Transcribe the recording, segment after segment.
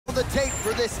the tape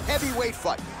for this heavyweight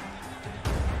fight.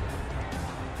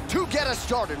 To get us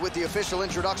started with the official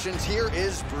introductions, here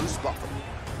is Bruce Buffer.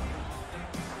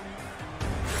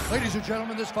 Ladies and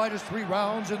gentlemen, this fight is 3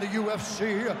 rounds in the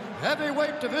UFC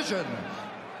heavyweight division.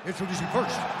 Introducing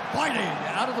first, fighting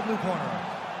out of the blue corner,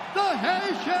 the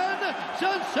Haitian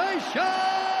sensation,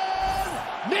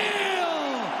 Magny!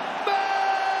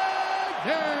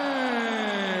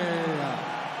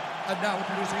 And now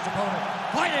introducing his opponent,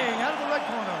 fighting out of the red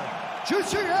corner,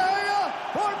 Jussier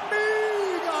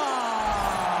Formiga!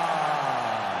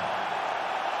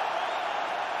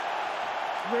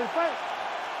 Ready to fight?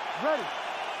 Ready.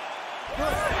 All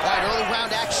right, early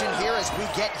round action here as we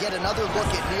get yet another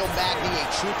look at Neil Magny, a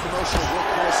true promotional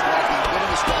workhorse, one of the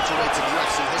winningest welterweights in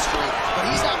UFC history. But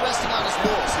he's not resting on his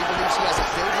laurels. He believes he has a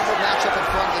favorable matchup in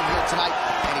front of him here tonight.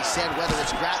 And he said, whether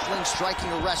it's grappling, striking,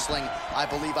 or wrestling, I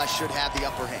believe I should have the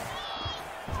upper hand.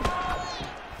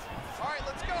 All right,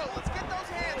 let's go. Let's get those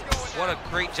hands going. What a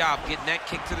great job getting that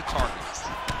kick to the target.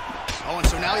 Oh, and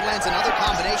so now he lands another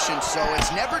combination, so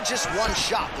it's never just one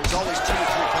shot. There's always 2 or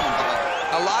 3 coming behind.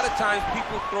 A lot of times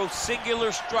people throw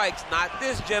singular strikes. Not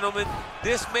this gentleman.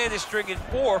 This man is stringing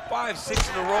 4, 5, 6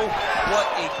 in a row. What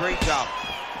a great job.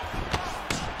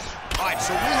 All right,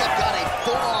 so we have got a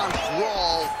full-on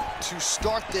brawl to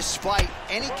start this fight.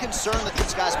 Any concern that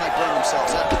these guys might burn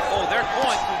themselves out? Oh, they're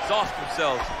going to exhaust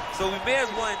themselves. So we may as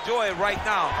well enjoy it right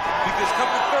now, because come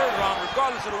the 3rd round,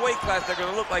 regardless of the weight class, they're going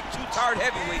to look like 2 tired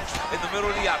heavyweights in the middle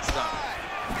of the octagon.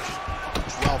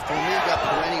 Well, Formiga,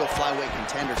 perennial flyweight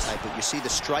contender type, but you see the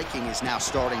striking is now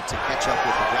starting to catch up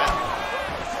with the grappling.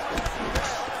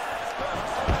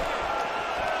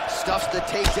 Stuffs the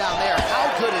takedown there. How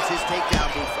good is his takedown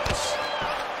defense?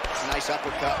 Nice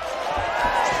uppercut.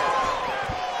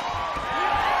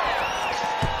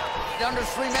 Under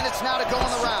 3 minutes now to go in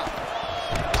the round.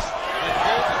 When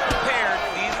both are prepared,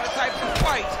 these are the types of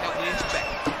fights that we expect.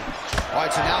 All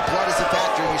right, so now blood is a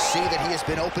factor. You see that he has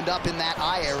been opened up in that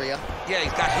eye area. Yeah,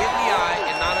 he's got hit in the eye,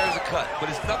 and now there's a cut.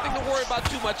 But it's nothing to worry about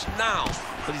too much now.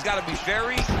 But he's got to be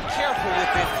very careful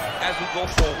with it as we go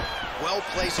forward.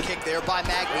 Well-placed kick there by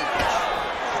Magny.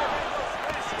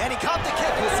 And he caught the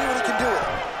kick. We'll see what he can do with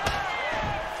it.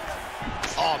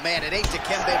 Oh, man, it ain't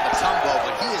Dikembe Mutombo,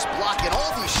 but he is blocking all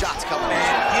these shots coming in.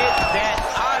 Man, get that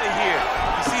out of here.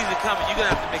 He sees it coming. You're going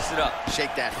to have to mix it up.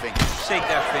 Shake that finger. Shake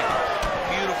that finger.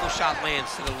 Beautiful shot lands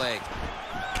to the leg.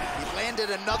 He landed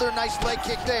another nice leg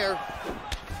kick there.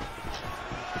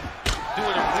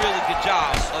 Doing a really good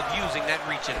job of using that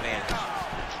reach advantage.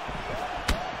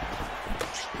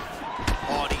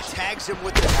 Oh, and he tags him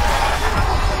with the... Oh,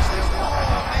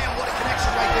 man, what a connection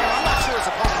right there. I'm not sure his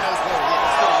opponent knows where he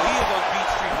is. No, he is on beat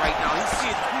street right now. He's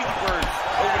seeing Tweety Bird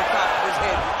over the top of his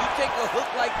head. When you take a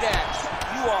hook like that,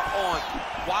 you are on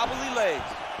wobbly legs.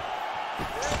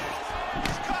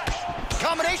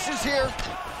 Combinations here.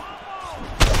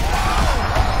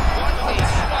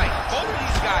 One-piece fight. Both of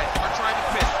these guys are trying to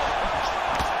finish.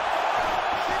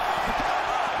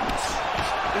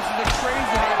 This is a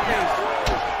crazy high pace.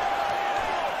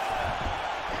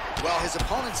 Well, his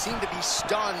opponent seemed to be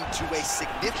stunned to a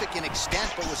significant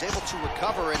extent, but was able to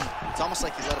recover, and it's almost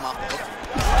like he let him off the hook.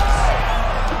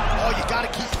 Oh, you got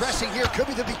to keep pressing here. Could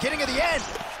be the beginning of the end.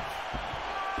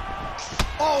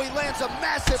 Oh, he lands a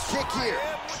massive kick here.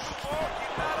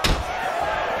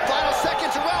 Final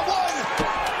seconds of round 1.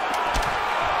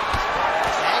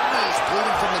 Magny's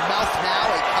bleeding from the mouth now.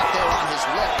 A cut there on his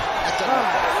lip. That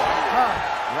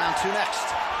doesn't Round 2 next.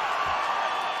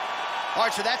 All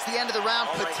right, so that's the end of the round.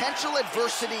 Potential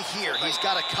adversity here. He's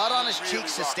got a cut on his cheek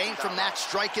sustained from that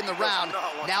strike in the round.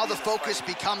 Now the focus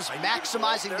becomes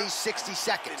maximizing these 60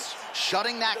 seconds,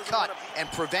 shutting that cut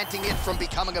and preventing it from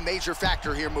becoming a major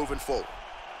factor here moving forward.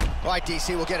 All right,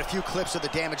 DC, we'll get a few clips of the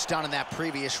damage done in that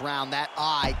previous round. That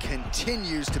eye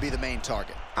continues to be the main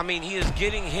target. I mean, he is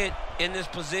getting hit in this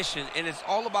position, and it's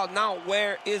all about now,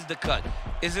 where is the cut?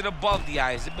 Is it above the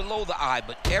eye? Is it below the eye?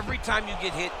 But every time you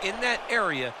get hit in that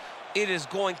area, it is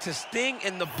going to sting,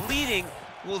 and the bleeding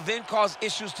will then cause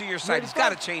issues to your sight. It's got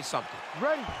to change something.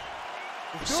 Ready.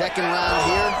 Second round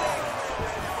here.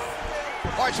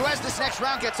 All right, so as this next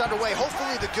round gets underway,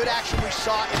 hopefully the good action we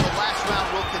saw in the last round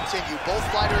will continue. Both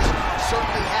fighters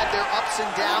certainly had their ups and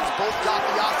downs, both got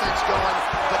the offense going,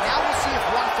 but now we'll see if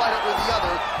one fighter or the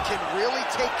other can really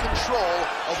take control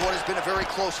of what has been a very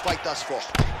close fight thus far.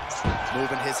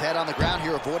 Moving his head on the ground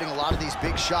here, avoiding a lot of these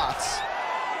big shots.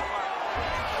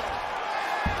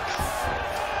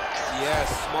 Yes,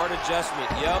 smart adjustment,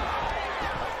 yep.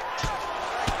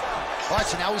 All right,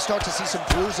 so now we start to see some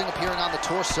bruising appearing on the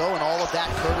torso, and all of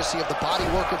that courtesy of the body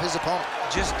work of his opponent.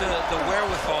 Just the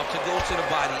wherewithal to go to the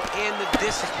body and the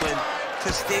discipline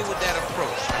to stay with that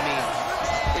approach. I mean,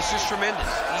 it's just tremendous.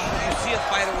 You see a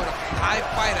fighter with a high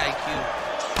fight IQ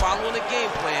following a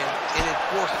game plan and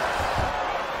enforcing it.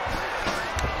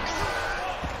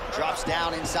 Drops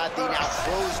down inside the now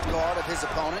closed guard of his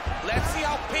opponent. Let's see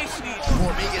how patient he is.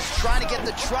 Formiga's trying to get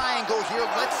the triangle here.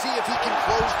 Let's see if he can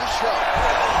close the show.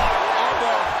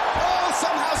 Oh,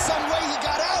 somehow, some way he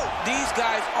got out. These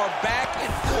guys are back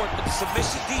and forth, but the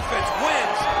submission defense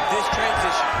wins this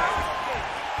transition.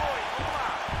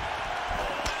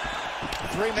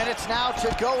 3 minutes now to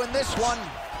go in this one.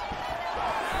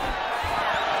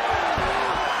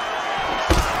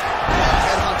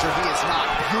 Headhunter, he is not.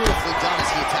 Beautifully done as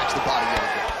he attacks the body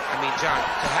area. I mean, John,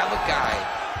 to have a guy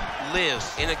live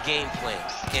in a game plan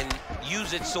and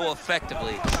use it so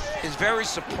effectively is very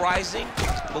surprising.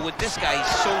 But with this guy,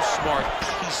 he's so smart,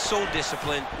 he's so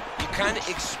disciplined, you kind of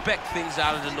expect things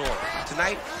out of the norm.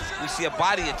 Tonight, we see a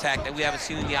body attack that we haven't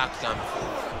seen in the octagon before.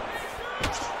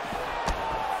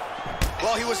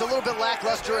 Well, he was a little bit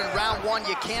lackluster in round one.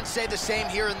 You can't say the same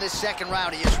here in this second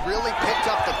round. He has really picked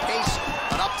up the pace,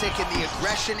 an uptick in the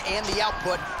aggression and the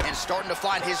output, and starting to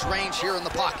find his range here in the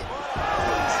pocket.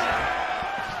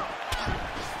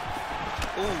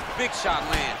 Ooh, big shot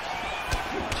land.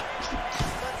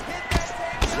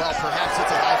 Well, perhaps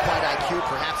it's a high fight IQ,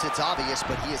 perhaps it's obvious,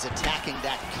 but he is attacking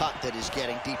that cut that is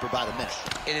getting deeper by the minute.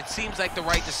 And it seems like the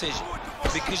right decision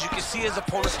because you can see his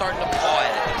opponent starting to paw at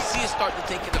it. You see it starting to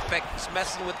take an effect. It's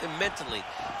messing with him mentally.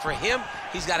 For him,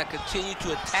 he's got to continue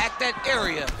to attack that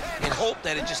area and hope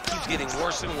that it just keeps getting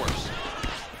worse and worse.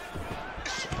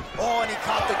 Oh, and he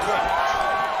caught the grip.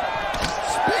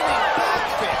 Spinning back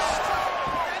fist.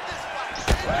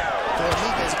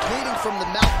 Formiga's bleeding from the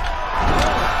mouth.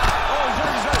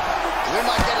 We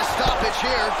might get a stoppage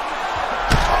here.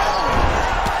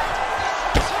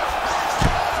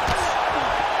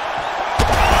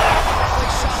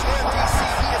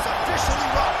 He is officially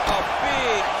rocked. A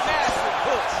big, massive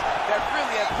push that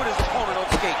really has put his opponent on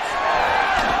skates.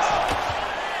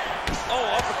 Oh,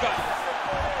 uppercut.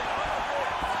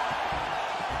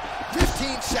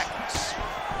 15 seconds.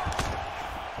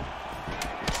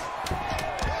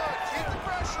 Keep the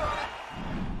pressure on it.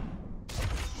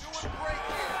 Doing great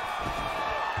here.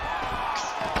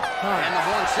 And the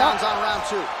horn sounds on round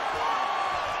two.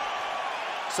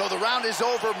 So the round is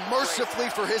over mercifully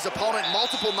for his opponent.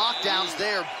 Multiple knockdowns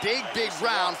there. Big, big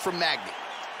round from Magny.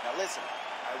 Now listen,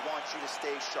 I want you to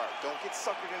stay sharp. Don't get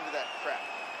suckered into that crap.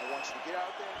 I want you to get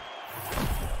out there.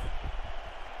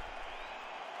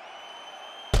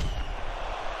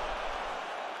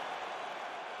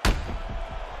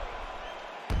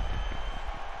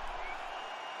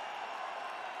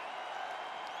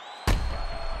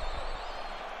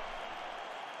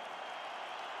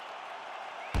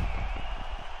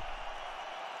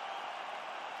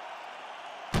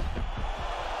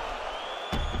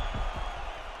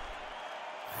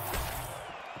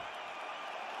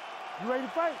 You ready to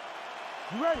fight?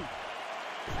 You ready?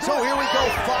 So here we go.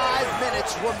 5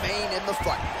 minutes remain in the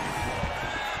fight.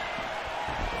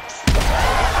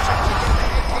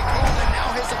 And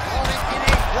now his opponent in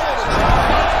a world of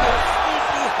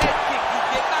Easy head kick. He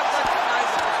did not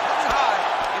recognize it. It's high,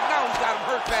 and now he's got him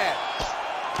hurt bad.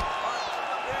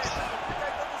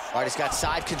 All right, he's got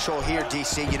side control here,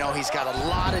 DC. You know, he's got a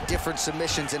lot of different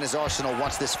submissions in his arsenal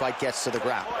once this fight gets to the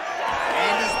ground.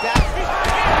 And he's back.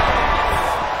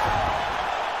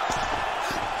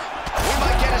 We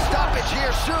might get a stoppage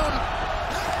here soon.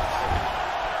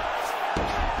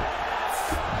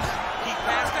 He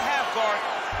passed the half guard.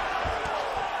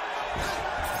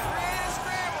 Create a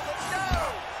scramble. Let's go.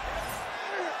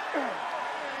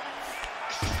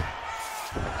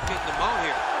 Getting them out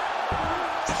here.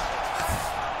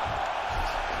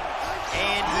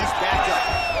 And he's back up.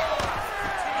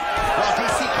 Well,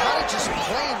 DC kind of just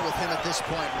playing with him at this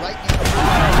point, right?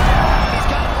 He's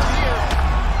got one here.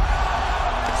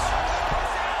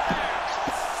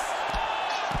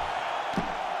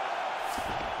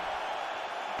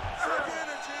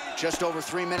 Just over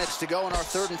 3 minutes to go in our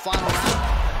third and final round.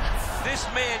 This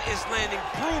man is landing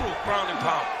brutal ground and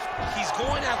pound. He's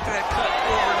going after that cut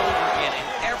over and over again, and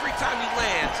every time he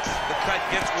lands, the cut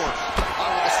gets worse.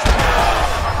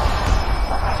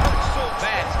 Hurts so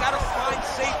bad. He's got to find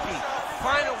safety,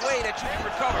 find a way that you can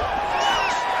recover.